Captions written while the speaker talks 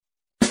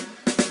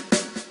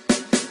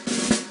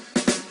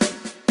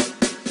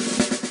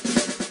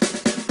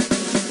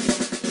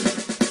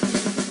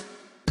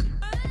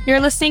You're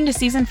listening to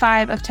Season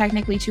 5 of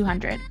Technically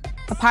 200,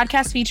 a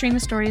podcast featuring the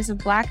stories of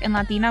Black and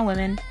Latina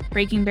women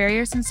breaking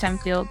barriers in STEM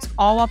fields,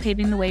 all while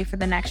paving the way for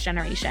the next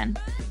generation.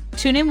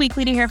 Tune in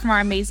weekly to hear from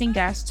our amazing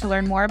guests to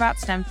learn more about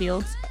STEM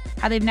fields,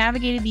 how they've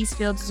navigated these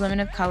fields as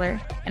women of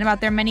color, and about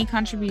their many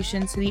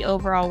contributions to the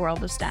overall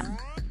world of STEM.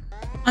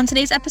 On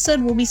today's episode,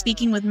 we'll be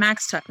speaking with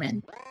Max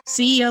Tuchman,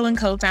 CEO and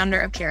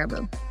co-founder of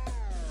Caribou.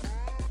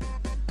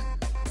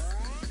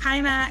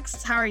 Hi,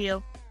 Max. How are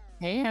you?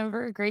 Hey,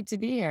 Amber. Great to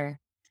be here.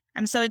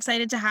 I'm so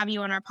excited to have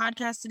you on our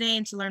podcast today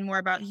and to learn more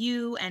about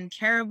you and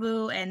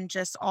Caribou and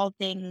just all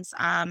things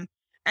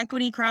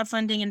equity,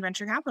 crowdfunding, and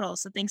venture capital.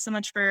 So thanks so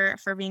much for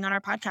being on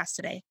our podcast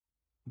today.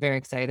 Very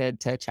excited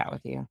to chat with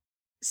you.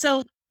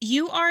 So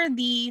you are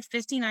the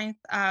 59th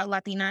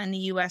Latina in the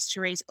U.S.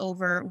 to raise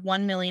over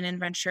 $1 million in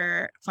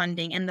venture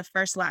funding and the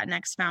first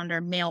Latinx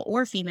founder, male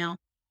or female,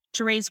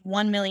 to raise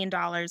 $1 million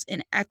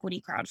in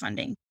equity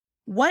crowdfunding.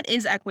 What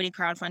is equity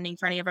crowdfunding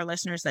for any of our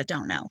listeners that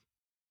don't know?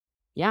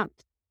 Yeah.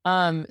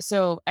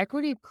 So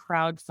equity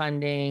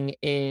crowdfunding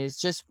is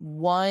just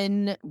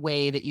one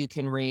way that you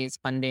can raise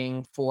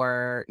funding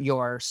for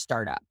your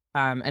startup.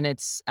 And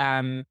it's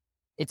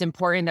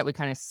important that we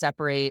kind of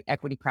separate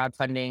equity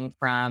crowdfunding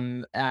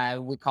from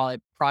we call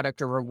it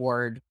product or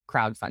reward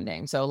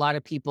crowdfunding. So a lot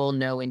of people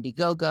know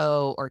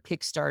Indiegogo or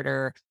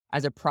Kickstarter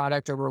as a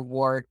product or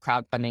reward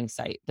crowdfunding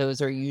site.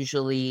 Those are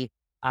usually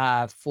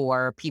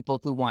for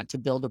people who want to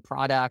build a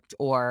product,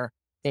 or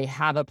they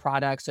have a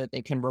product so that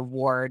they can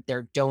reward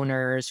their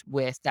donors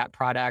with that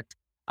product.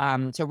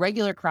 So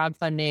regular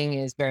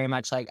crowdfunding is very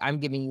much like, I'm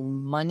giving you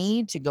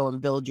money to go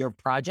and build your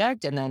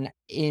project, and then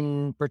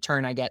in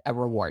return, I get a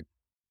reward.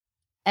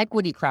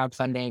 Equity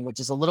crowdfunding,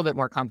 which is a little bit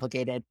more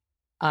complicated,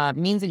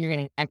 means that you're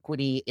getting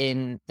equity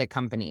in the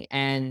company.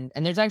 And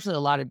there's actually a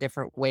lot of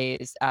different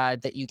ways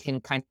that you can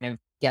kind of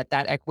get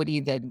that equity.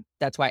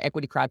 That's why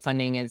equity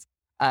crowdfunding is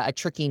a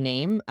tricky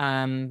name.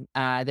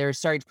 They're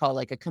starting to call it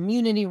like a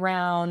community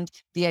round.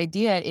 The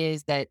idea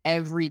is that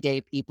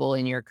everyday people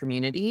in your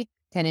community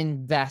can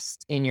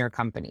invest in your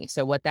company.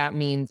 So what that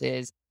means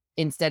is,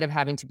 instead of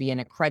having to be an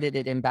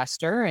accredited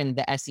investor, and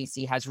the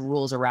SEC has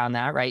rules around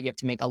that, right? You have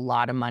to make a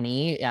lot of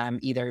money,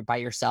 either by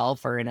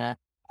yourself or in a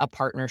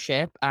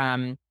partnership.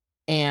 And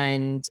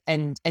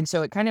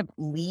so it kind of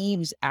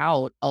leaves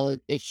out a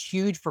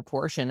huge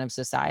proportion of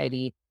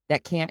society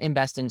that can't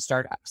invest in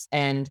startups.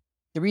 And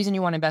the reason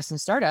you want to invest in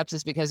startups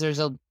is because there's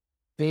a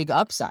big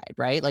upside,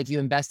 right? Like, you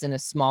invest in a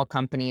small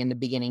company in the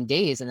beginning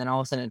days, and then all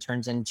of a sudden it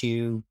turns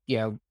into,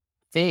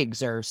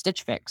 Figs or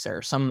Stitch Fix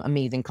or some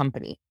amazing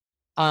company.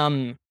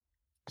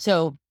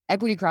 So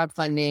equity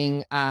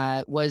crowdfunding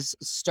was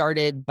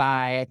started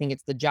by, I think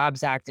it's the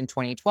Jobs Act in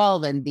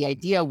 2012. And the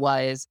idea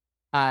was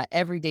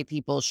everyday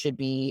people should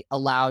be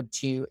allowed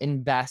to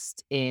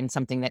invest in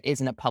something that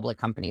isn't a public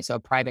company. So a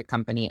private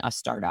company, a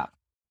startup.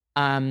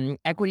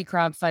 Equity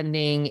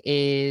crowdfunding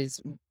is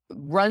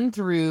run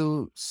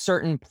through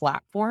certain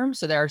platforms.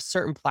 So there are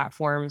certain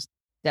platforms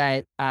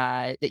that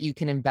you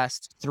can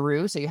invest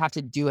through. So you have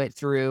to do it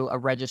through a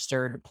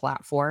registered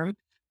platform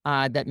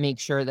that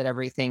makes sure that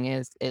everything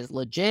is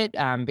legit.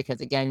 Because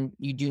again,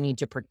 you do need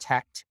to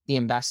protect the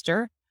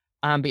investor,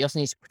 but you also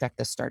need to protect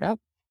the startup.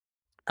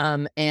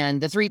 And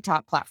the three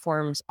top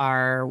platforms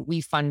are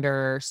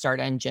WeFunder,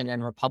 StartEngine,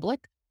 and Republic.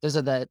 Those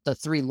are the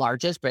three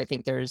largest, but I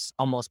think there's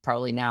almost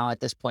probably now at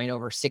this point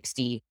over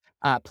 60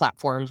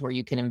 platforms where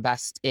you can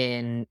invest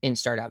in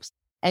startups.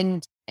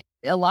 And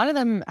a lot of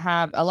them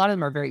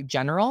are very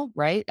general,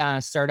 right?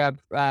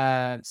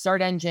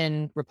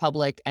 StartEngine,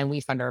 Republic, and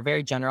WeFunder are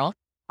very general.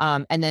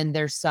 And then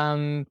there's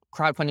some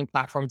crowdfunding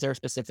platforms that are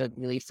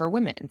specifically for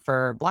women,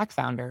 for Black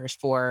founders,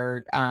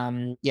 for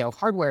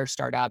hardware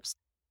startups.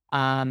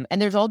 And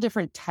there's all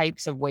different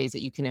types of ways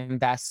that you can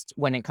invest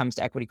when it comes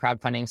to equity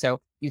crowdfunding.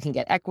 So you can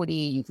get equity,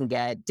 you can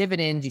get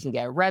dividends, you can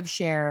get rev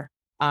share.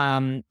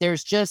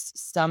 There's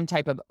just some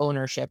type of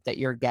ownership that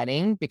you're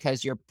getting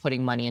because you're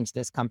putting money into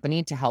this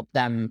company to help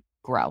them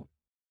grow.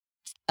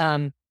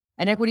 And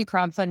equity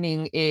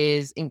crowdfunding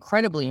is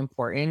incredibly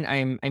important.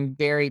 I'm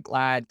very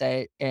glad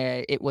that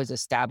it was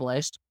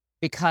established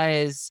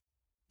because,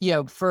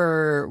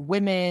 for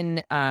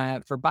women,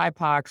 for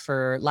BIPOC,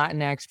 for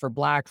Latinx, for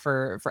Black,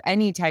 for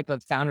any type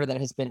of founder that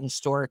has been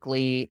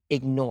historically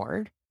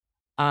ignored,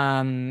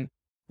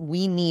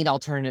 we need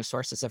alternative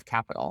sources of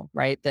capital,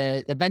 right?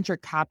 The venture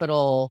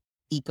capital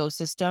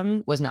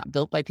ecosystem was not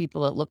built by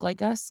people that look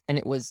like us, and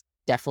it was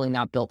definitely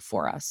not built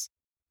for us.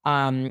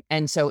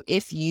 And so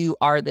if you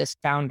are this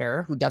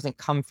founder who doesn't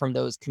come from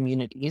those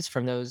communities,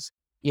 from those,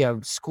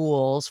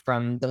 schools,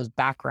 from those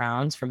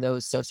backgrounds, from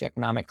those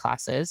socioeconomic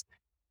classes,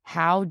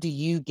 how do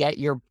you get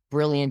your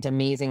brilliant,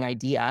 amazing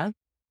idea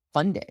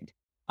funded?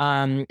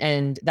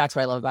 And that's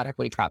what I love about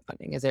equity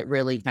crowdfunding, is it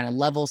really kind of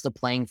levels the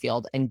playing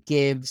field and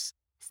gives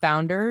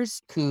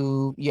founders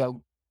who,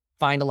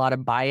 find a lot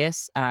of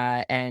bias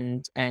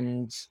and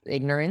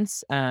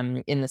ignorance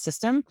in the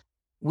system.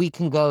 We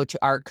can go to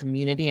our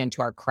community and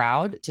to our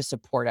crowd to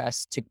support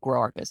us to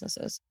grow our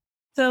businesses.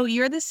 So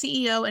you're the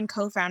CEO and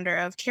co-founder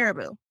of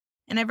Caribou.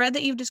 And I've read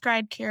that you've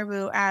described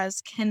Caribou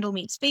as Kindle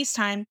meets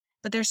FaceTime,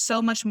 but there's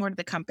so much more to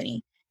the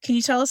company. Can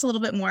you tell us a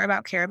little bit more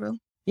about Caribou?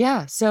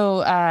 Yeah.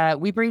 So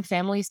we bring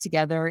families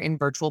together in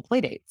virtual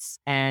playdates.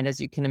 And as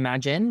you can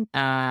imagine,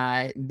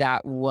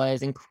 that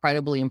was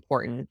incredibly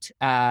important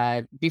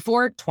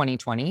before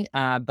 2020.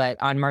 But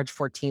on March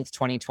 14th,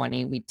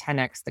 2020, we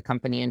 10x the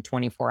company in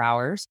 24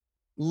 hours,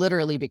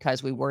 literally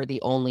because we were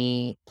the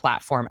only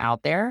platform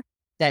out there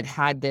that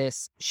had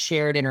this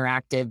shared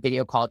interactive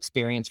video call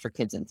experience for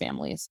kids and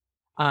families.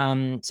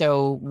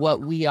 So what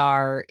we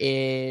are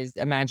is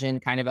imagine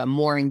kind of a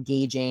more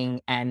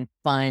engaging and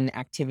fun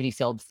activity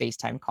filled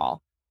FaceTime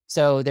call.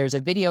 So there's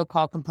a video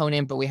call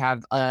component, but we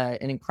have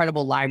an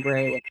incredible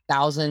library with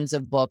thousands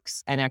of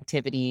books and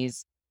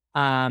activities,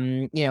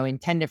 in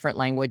 10 different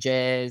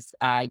languages,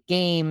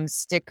 games,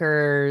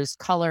 stickers,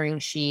 coloring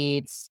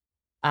sheets,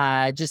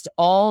 just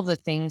all the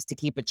things to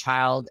keep a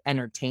child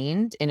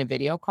entertained in a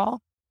video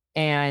call.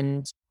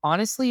 And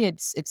honestly,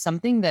 it's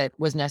something that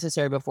was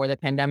necessary before the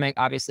pandemic,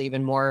 obviously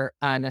even more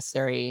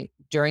necessary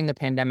during the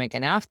pandemic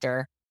and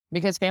after,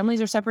 because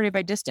families are separated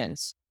by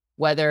distance.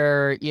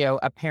 Whether,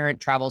 a parent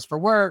travels for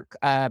work,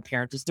 a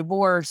parent is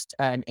divorced,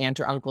 an aunt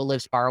or uncle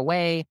lives far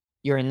away,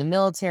 you're in the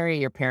military,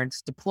 your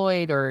parents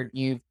deployed, or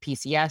you've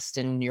PCSed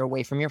and you're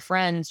away from your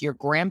friends, your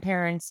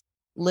grandparents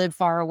live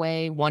far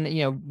away, one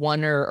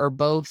or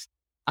both.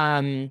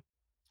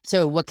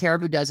 So what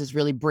Caribou does is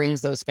really brings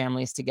those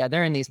families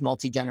together in these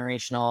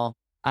multi-generational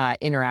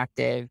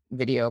interactive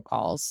video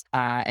calls.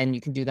 And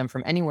you can do them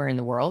from anywhere in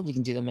the world. You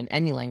can do them in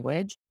any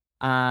language.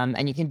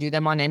 And you can do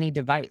them on any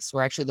device.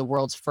 We're actually the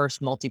world's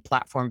first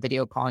multi-platform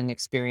video calling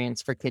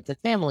experience for kids and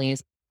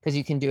families because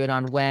you can do it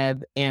on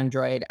web,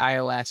 Android,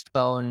 iOS,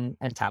 phone,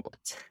 and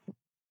tablet.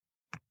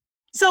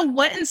 So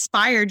what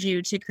inspired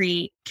you to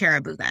create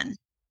Caribou then?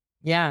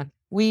 Yeah.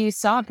 We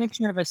saw a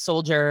picture of a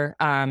soldier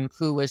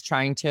who was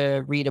trying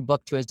to read a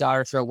book to his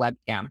daughter through a webcam.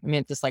 I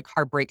mean, it's this like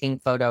heartbreaking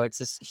photo. It's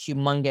this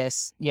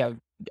humongous,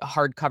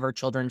 hardcover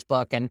children's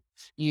book. And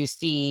you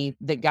see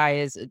the guy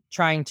is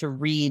trying to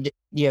read,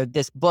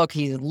 this book.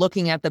 He's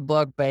looking at the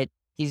book, but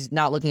he's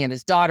not looking at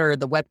his daughter.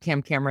 The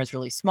webcam camera is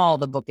really small.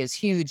 The book is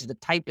huge. The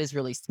type is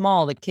really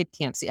small. The kid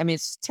can't see. I mean,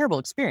 it's a terrible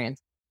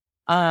experience.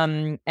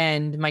 And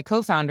my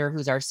co-founder,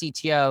 who's our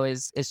CTO,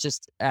 is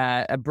just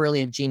a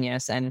brilliant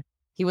genius. And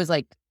he was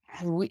like,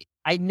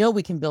 I know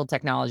we can build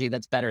technology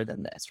that's better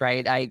than this,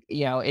 right?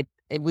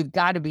 We've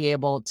got to be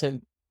able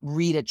to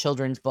read a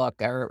children's book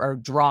or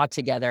draw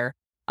together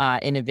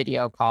in a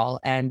video call.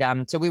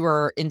 And so we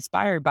were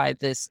inspired by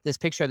this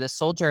picture of this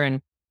soldier.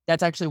 And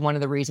that's actually one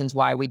of the reasons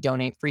why we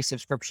donate free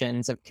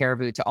subscriptions of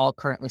Caribou to all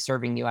currently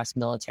serving U.S.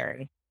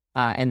 military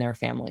and their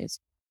families.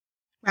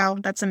 Wow,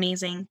 that's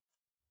amazing.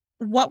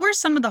 What were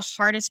some of the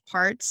hardest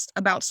parts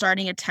about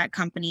starting a tech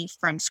company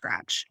from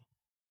scratch?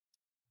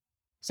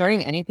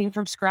 Starting anything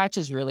from scratch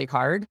is really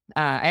hard.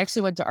 I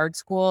actually went to art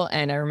school,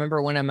 and I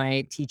remember one of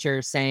my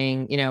teachers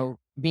saying,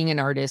 being an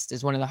artist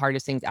is one of the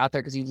hardest things out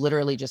there because you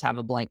literally just have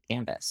a blank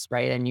canvas,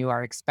 right? And you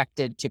are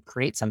expected to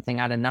create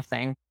something out of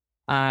nothing.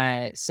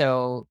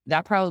 So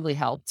that probably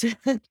helped.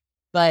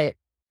 But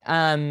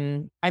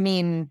I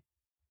mean,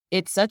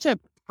 it's such a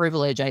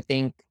privilege, I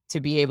think, to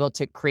be able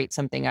to create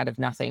something out of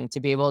nothing, to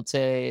be able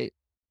to,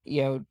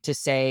 to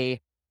say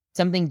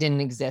something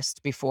didn't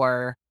exist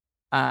before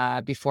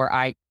I,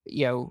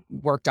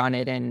 worked on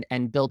it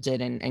and built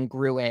it and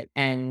grew it.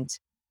 And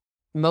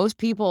most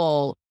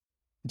people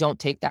don't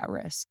take that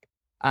risk.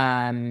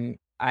 I've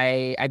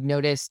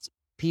noticed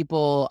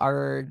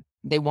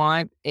they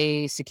want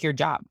a secure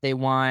job. They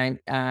want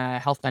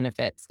health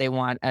benefits. They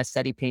want a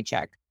steady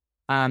paycheck.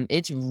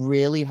 It's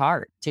really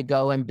hard to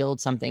go and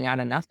build something out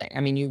of nothing.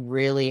 I mean, you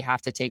really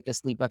have to take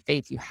this leap of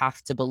faith. You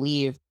have to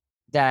believe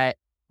that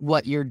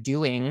what you're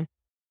doing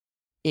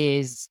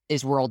is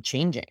world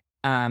changing.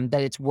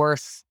 That it's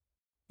worth,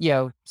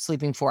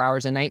 sleeping 4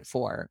 hours a night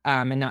for,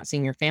 and not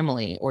seeing your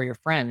family or your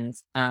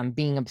friends,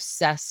 being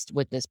obsessed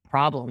with this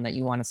problem that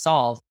you want to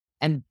solve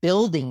and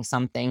building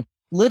something.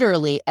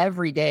 Literally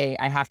every day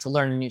I have to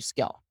learn a new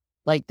skill.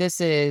 Like I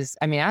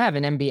have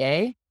an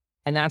MBA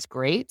and that's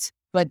great,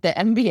 but the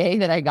MBA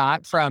that I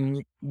got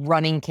from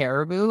running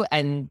Caribou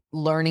and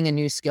learning a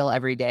new skill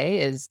every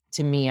day is,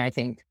 to me, I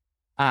think,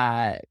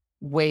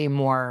 way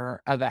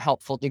more of a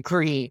helpful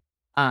degree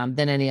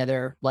than any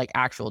other like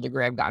actual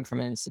degree I've gotten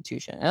from an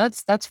institution. And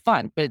that's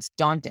fun, but it's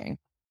daunting.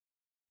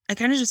 I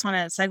kind of just want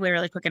to segue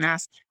really quick and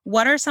ask,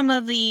 what are some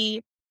of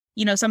the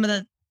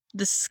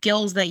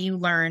skills that you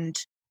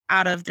learned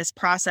out of this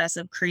process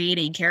of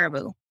creating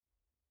Caribou?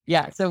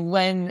 Yeah. So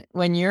when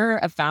you're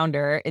a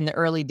founder in the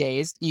early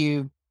days,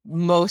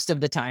 most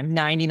of the time,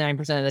 99%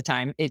 of the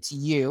time, it's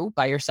you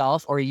by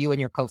yourself or you and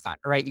your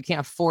co-founder, right? You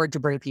can't afford to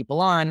bring people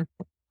on.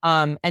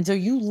 And so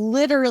you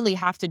literally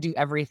have to do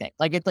everything.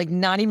 Like, it's like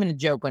not even a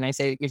joke when I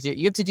say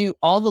you have to do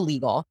all the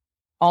legal,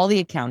 all the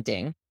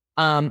accounting,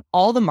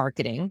 all the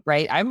marketing,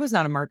 right? I was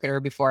not a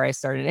marketer before I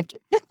started it,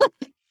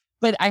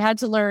 but I had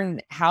to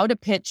learn how to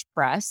pitch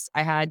press.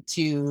 I had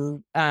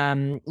to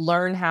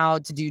learn how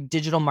to do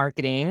digital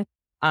marketing.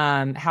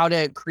 how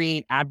to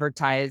create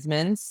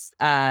advertisements,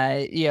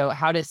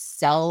 how to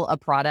sell a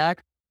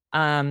product,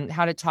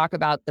 how to talk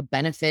about the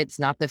benefits,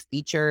 not the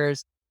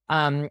features.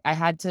 I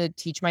had to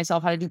teach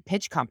myself how to do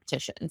pitch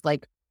competitions.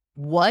 Like,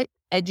 what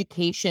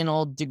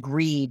educational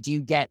degree do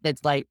you get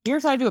that's like,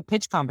 here's how to do a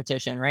pitch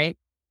competition, right?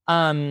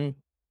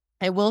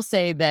 I will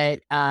say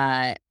that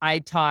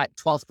I taught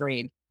 12th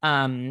grade.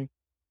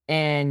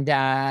 And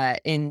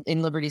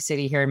in Liberty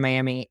City here in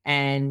Miami.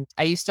 And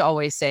I used to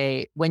always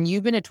say, when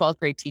you've been a 12th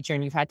grade teacher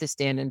and you've had to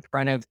stand in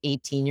front of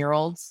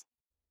 18-year-olds,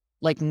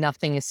 like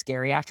nothing is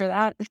scary after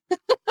that.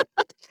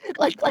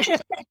 like, like,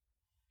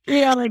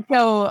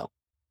 so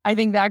I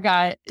think that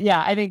got,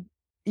 I think,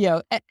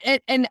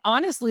 and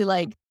honestly,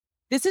 like,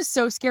 this is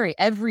so scary.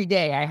 Every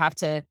day I have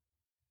to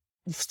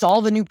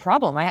solve a new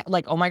problem. I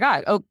like, oh my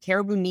God,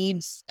 Caribou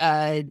needs,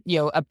 a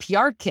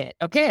PR kit.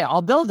 Okay,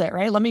 I'll build it,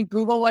 right? Let me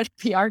Google what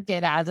PR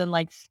kit has and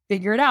like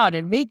figure it out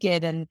and make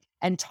it and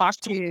talk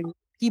to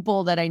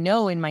people that I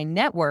know in my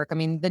network. I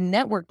mean, the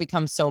network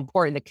becomes so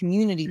important. The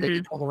community that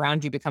you hold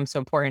around you becomes so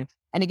important.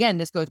 And again,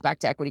 this goes back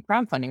to equity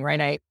crowdfunding, right?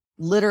 I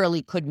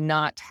literally could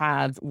not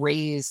have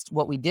raised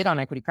what we did on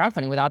equity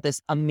crowdfunding without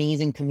this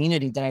amazing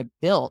community that I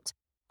built.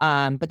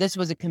 But this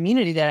was a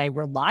community that I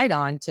relied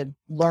on to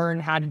learn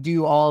how to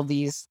do all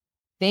these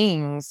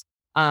things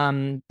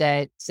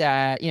that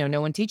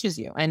no one teaches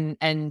you,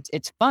 and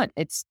it's fun.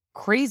 It's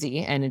crazy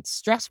and it's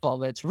stressful,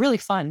 but it's really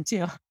fun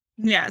too.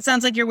 Yeah, it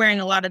sounds like you're wearing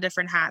a lot of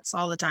different hats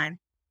all the time.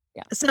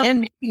 Yeah, so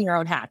and making your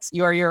own hats.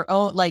 You are your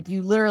own. Like,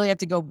 you literally have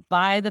to go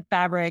buy the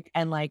fabric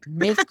and like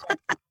make it,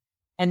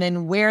 and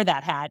then wear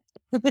that hat.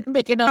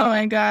 Make it up. Oh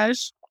my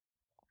gosh.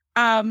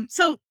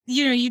 So,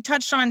 you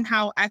touched on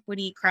how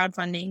equity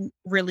crowdfunding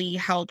really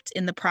helped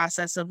in the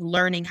process of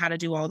learning how to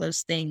do all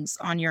those things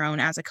on your own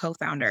as a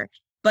co-founder.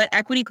 But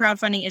equity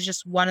crowdfunding is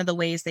just one of the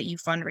ways that you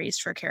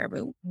fundraised for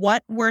Caribou.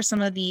 What were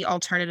some of the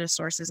alternative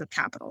sources of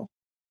capital?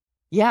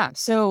 Yeah.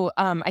 So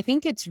I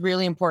think it's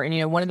really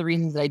important. One of the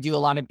reasons that I do a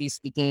lot of these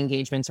speaking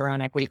engagements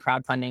around equity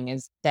crowdfunding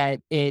is that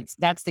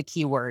that's the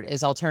key word,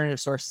 is alternative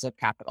sources of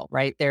capital,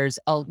 right? There's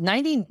a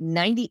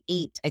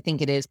 98, I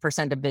think it is,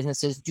 percent of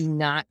businesses do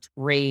not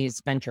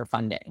raise venture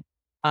funding.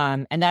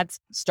 And that's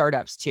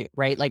startups too,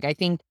 right? Like, I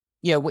think,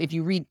 if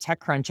you read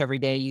TechCrunch every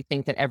day, you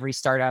think that every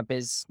startup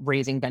is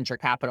raising venture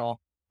capital.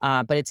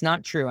 But it's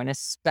not true. And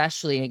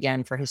especially,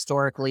 again, for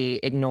historically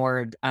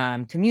ignored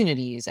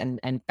communities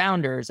and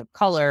founders of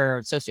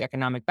color,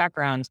 socioeconomic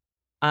backgrounds,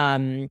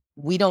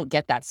 we don't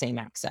get that same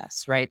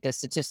access, right? The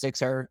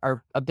statistics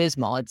are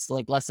abysmal. It's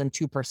like less than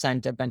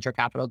 2% of venture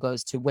capital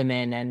goes to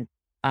women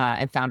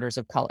and founders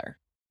of color.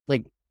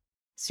 Like,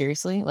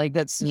 seriously? Like,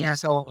 that's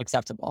so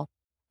unacceptable.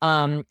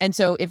 And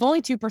so if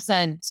only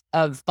 2%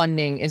 of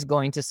funding is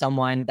going to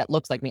someone that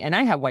looks like me, and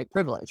I have white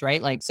privilege,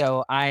 right? Like,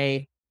 so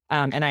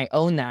and I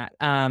own that.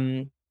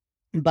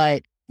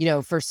 But,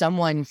 for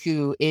someone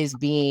who is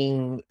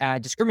being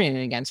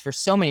discriminated against for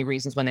so many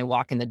reasons when they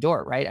walk in the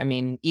door, right? I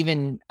mean,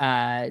 even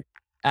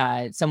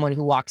someone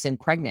who walks in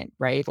pregnant,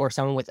 right? Or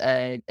someone with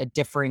a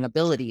differing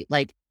ability.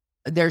 Like,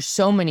 there's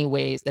so many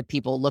ways that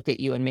people look at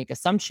you and make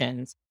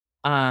assumptions.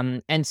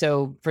 And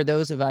so for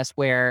those of us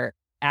where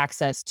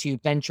access to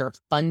venture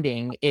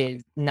funding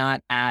is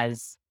not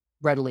as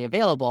readily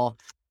available,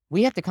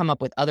 we have to come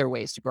up with other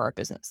ways to grow our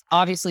business.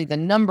 Obviously, the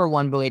number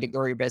one way to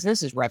grow your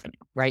business is revenue,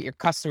 right? Your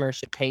customers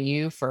should pay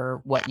you for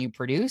what you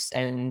produce,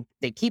 and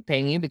they keep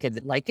paying you because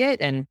they like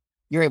it, and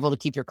you're able to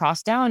keep your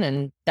costs down.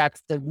 And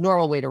that's the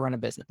normal way to run a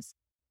business.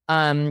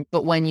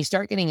 But when you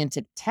start getting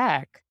into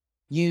tech,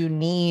 you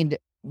need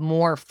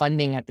more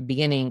funding at the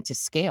beginning to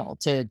scale,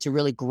 to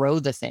really grow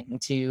the thing,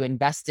 to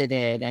invest in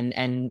it,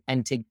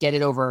 and to get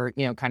it over,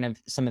 kind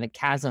of some of the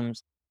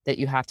chasms that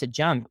you have to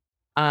jump.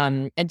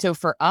 And so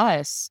for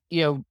us,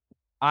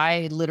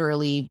 I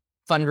literally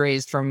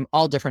fundraised from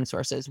all different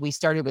sources. We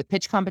started with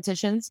pitch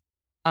competitions.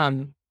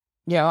 I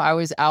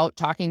was out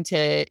talking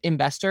to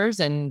investors,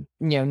 and,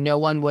 no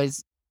one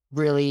was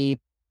really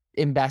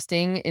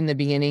investing in the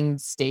beginning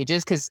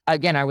stages. Cause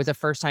again, I was a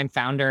first time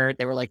founder.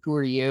 They were like, who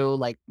are you?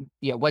 Like,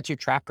 what's your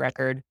track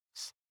record?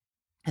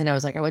 And I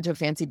was like, I went to a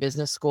fancy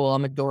business school.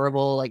 I'm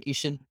adorable. Like, you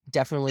should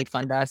definitely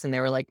fund us. And they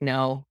were like,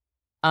 no.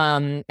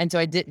 And so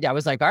I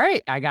was like, all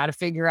right, I got to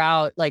figure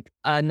out like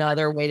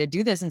another way to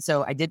do this. And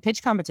so I did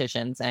pitch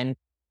competitions, and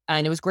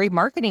it was great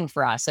marketing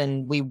for us.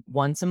 And we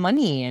won some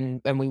money,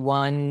 and we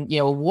won,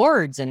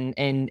 awards, and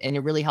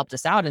it really helped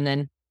us out. And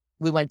then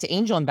we went to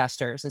angel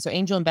investors. And so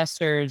angel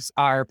investors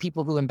are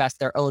people who invest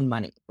their own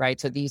money, right?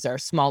 So these are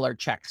smaller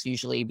checks,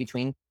 usually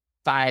between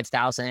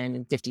 5,000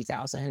 and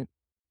 50,000.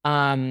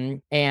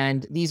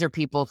 And these are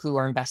people who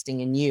are investing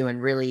in you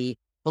and really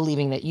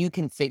believing that you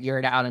can figure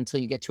it out until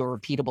you get to a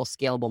repeatable,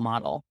 scalable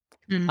model.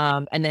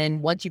 And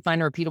then once you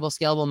find a repeatable,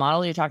 scalable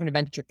model, you're talking to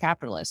venture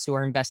capitalists who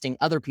are investing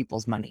other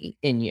people's money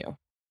in you,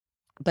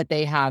 but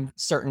they have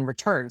certain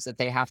returns that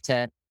they have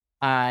to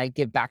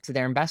give back to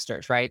their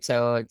investors, right?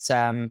 So it's,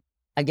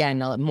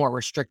 again, a more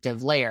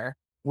restrictive layer.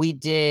 we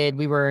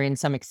were in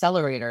some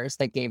accelerators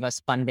that gave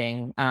us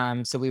funding.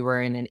 So we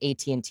were in an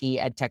AT&T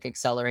EdTech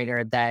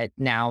accelerator that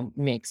now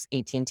makes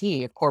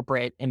AT&T a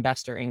corporate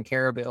investor in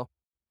Caribou.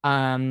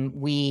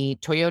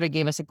 Toyota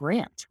gave us a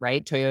grant,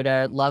 right?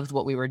 Toyota loved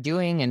what we were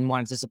doing and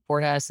wanted to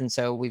support us. And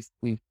so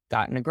we've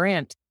gotten a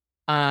grant.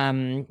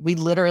 We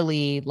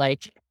literally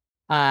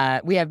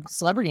we have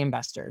celebrity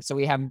investors. So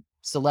we have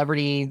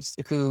celebrities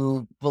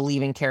who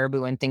believe in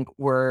Caribou and think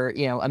we're,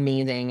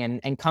 amazing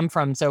and come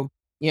from. So,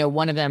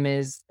 one of them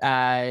is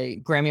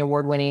Grammy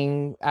Award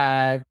winning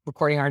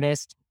recording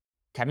artist,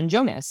 Kevin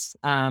Jonas,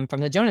 from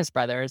the Jonas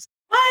Brothers.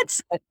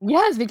 What?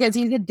 Yes, because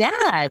he's a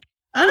dad.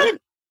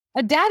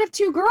 A dad of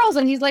 2 girls.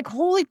 And he's like,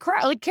 holy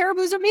crap, like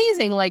Caribou's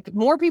amazing. Like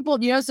more people,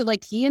 so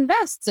like he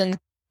invests. And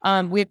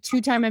we have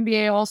 2-time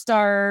NBA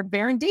All-Star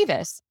Baron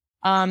Davis.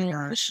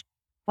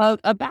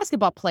 A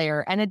basketball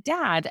player and a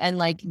dad, and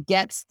like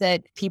gets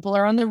that people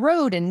are on the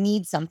road and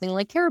need something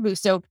like Caribou.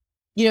 So,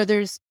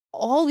 there's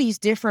all these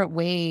different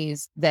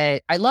ways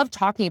that I love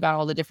talking about,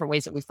 all the different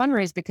ways that we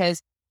fundraise,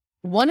 because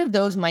one of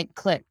those might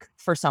click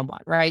for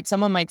someone, right?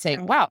 Someone might say,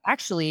 wow,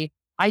 actually,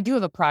 I do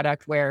have a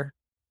product where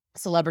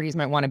celebrities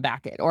might want to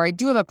back it, or I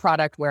do have a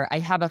product where I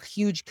have a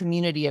huge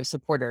community of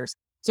supporters.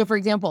 So for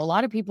example, a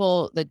lot of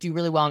people that do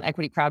really well in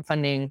equity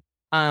crowdfunding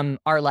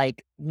are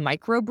like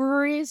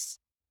microbreweries.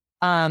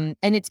 And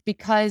it's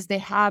because they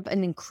have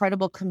an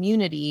incredible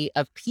community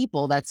of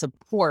people that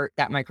support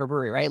that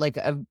microbrewery, right? Like,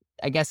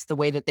 I guess the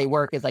way that they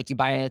work is like you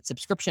buy a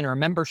subscription or a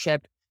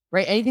membership,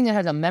 right? Anything that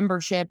has a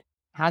membership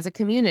has a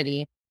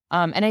community.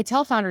 And I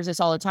tell founders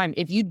this all the time.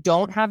 If you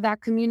don't have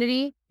that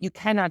community, you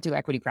cannot do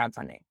equity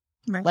crowdfunding.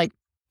 Right. Like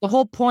the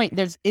whole point,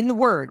 there's in the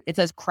word, it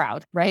says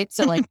crowd, right?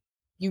 So like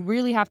you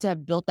really have to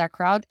have built that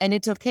crowd, and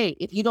it's okay.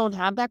 If you don't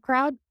have that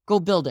crowd, go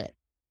build it.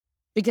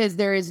 Because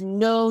there is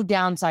no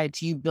downside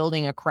to you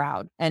building a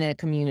crowd and a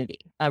community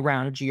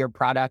around your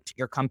product,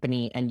 your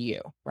company, and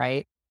you,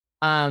 right?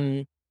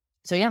 I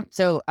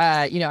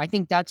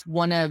think that's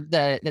one of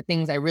the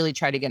things I really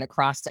try to get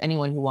across to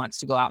anyone who wants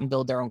to go out and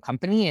build their own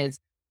company is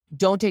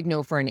don't take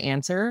no for an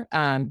answer.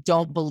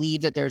 Don't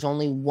believe that there's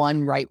only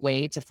one right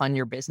way to fund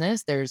your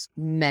business. There's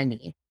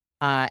many,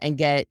 and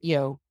get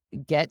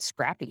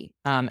scrappy,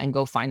 and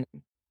go find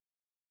them.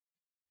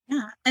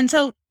 Yeah. And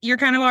so you're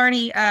kind of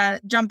already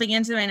jumping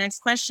into my next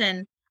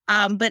question.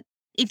 But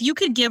if you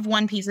could give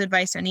one piece of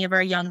advice to any of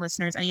our young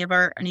listeners, any of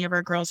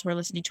our girls who are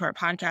listening to our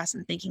podcast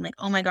and thinking like,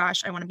 oh my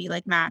gosh, I want to be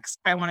like Max.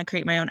 I want to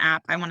create my own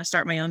app. I want to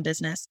start my own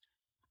business.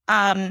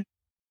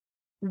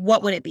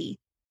 What would it be?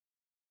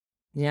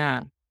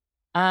 Yeah.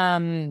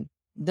 The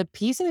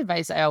piece of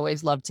advice I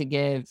always love to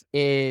give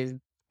is,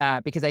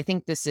 because I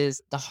think this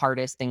is the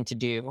hardest thing to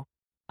do.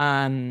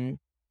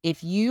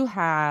 If you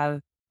have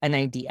an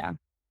idea,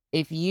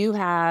 if you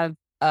have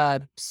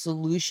a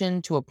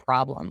solution to a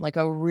problem, like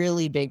a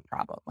really big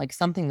problem, like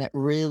something that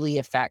really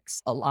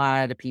affects a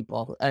lot of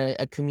people,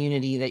 a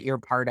community that you're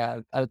part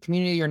of, a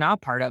community you're not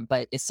part of,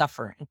 but is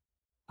suffering.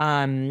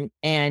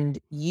 And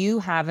you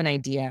have an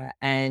idea,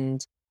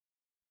 and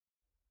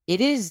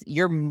it is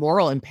your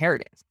moral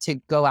imperative to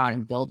go out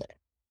and build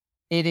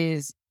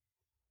it.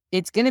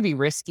 It's going to be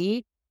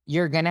risky.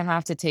 You're going to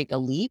have to take a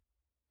leap.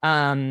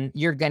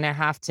 You're going to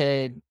have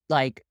to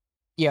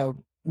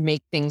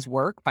make things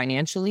work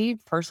financially,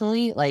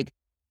 personally,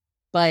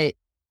 but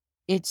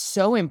it's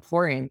so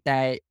important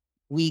that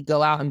we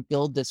go out and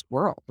build this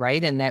world,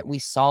 right? And that we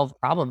solve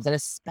problems, and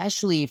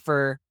especially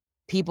for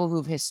people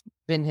who've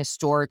been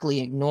historically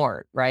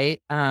ignored,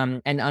 right?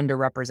 And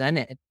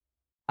underrepresented.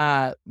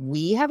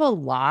 We have a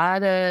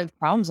lot of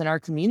problems in our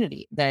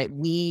community that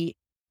we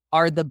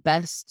are the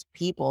best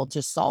people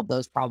to solve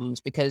those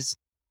problems because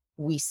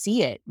we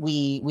see it,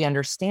 we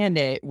understand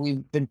it,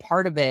 we've been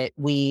part of it,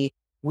 we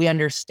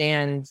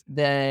understand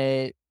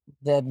the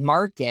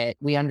market,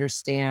 we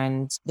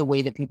understand the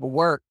way that people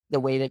work, the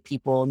way that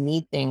people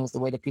need things, the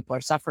way that people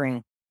are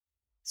suffering.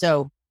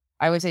 So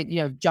I would say,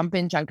 jump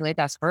in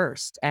Chancletas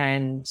first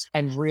and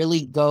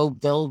really go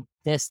build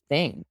this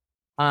thing,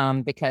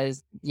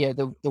 because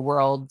the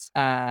world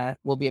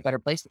will be a better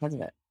place because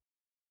of it.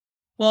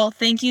 Well,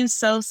 thank you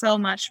so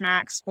much,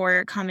 Max,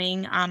 for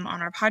coming on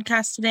our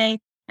podcast today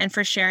and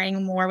for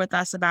sharing more with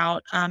us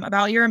about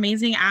your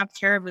amazing app,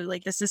 Caribou.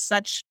 Like this is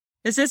such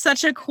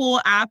a cool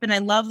app, and I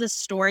love the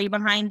story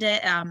behind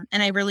it. And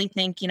I really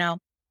think,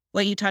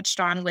 what you touched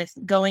on with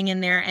going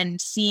in there and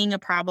seeing a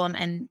problem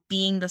and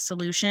being the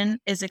solution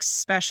is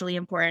especially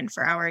important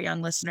for our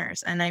young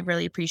listeners. And I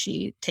really appreciate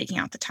you taking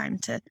out the time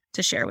to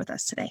share with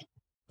us today.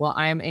 Well,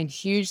 I'm a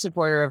huge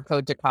supporter of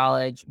Code to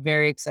College.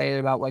 Very excited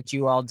about what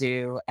you all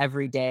do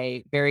every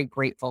day. Very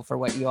grateful for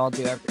what you all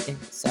do every day.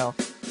 So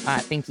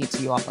thank you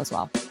to you all as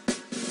well.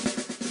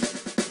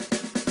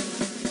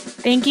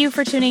 Thank you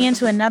for tuning in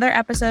to another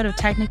episode of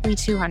Technically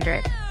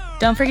 200.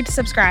 Don't forget to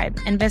subscribe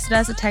and visit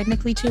us at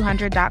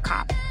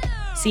technically200.com.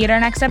 See you at our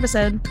next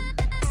episode.